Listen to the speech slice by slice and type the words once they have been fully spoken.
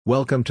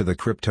Welcome to the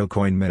Crypto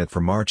Coin Minute for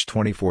March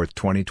 24,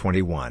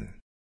 2021.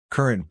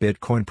 Current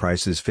Bitcoin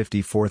price is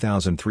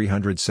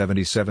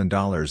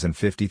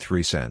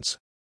 $54,377.53.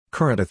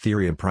 Current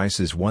Ethereum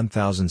price is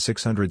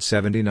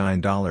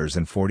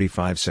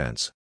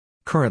 $1,679.45.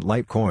 Current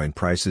Litecoin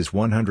price is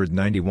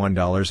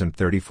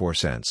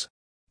 $191.34.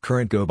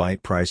 Current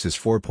GoByte price is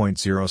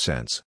 4.0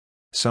 cents.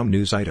 Some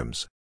news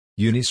items.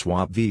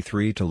 Uniswap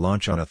v3 to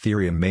launch on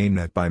Ethereum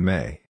mainnet by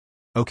May.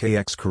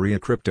 OKX Korea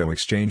Crypto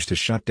Exchange to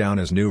shut down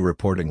as new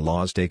reporting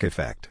laws take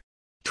effect.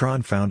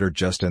 Tron founder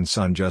Justin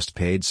Sun just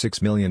paid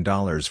 $6 million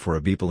for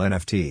a Beeple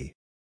NFT.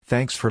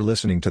 Thanks for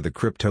listening to the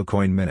Crypto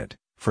Coin Minute.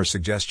 For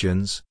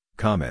suggestions,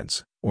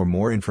 comments, or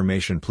more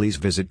information, please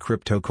visit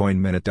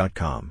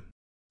CryptoCoinMinute.com.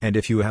 And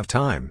if you have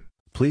time,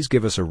 please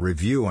give us a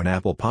review on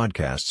Apple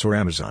Podcasts or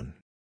Amazon.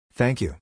 Thank you.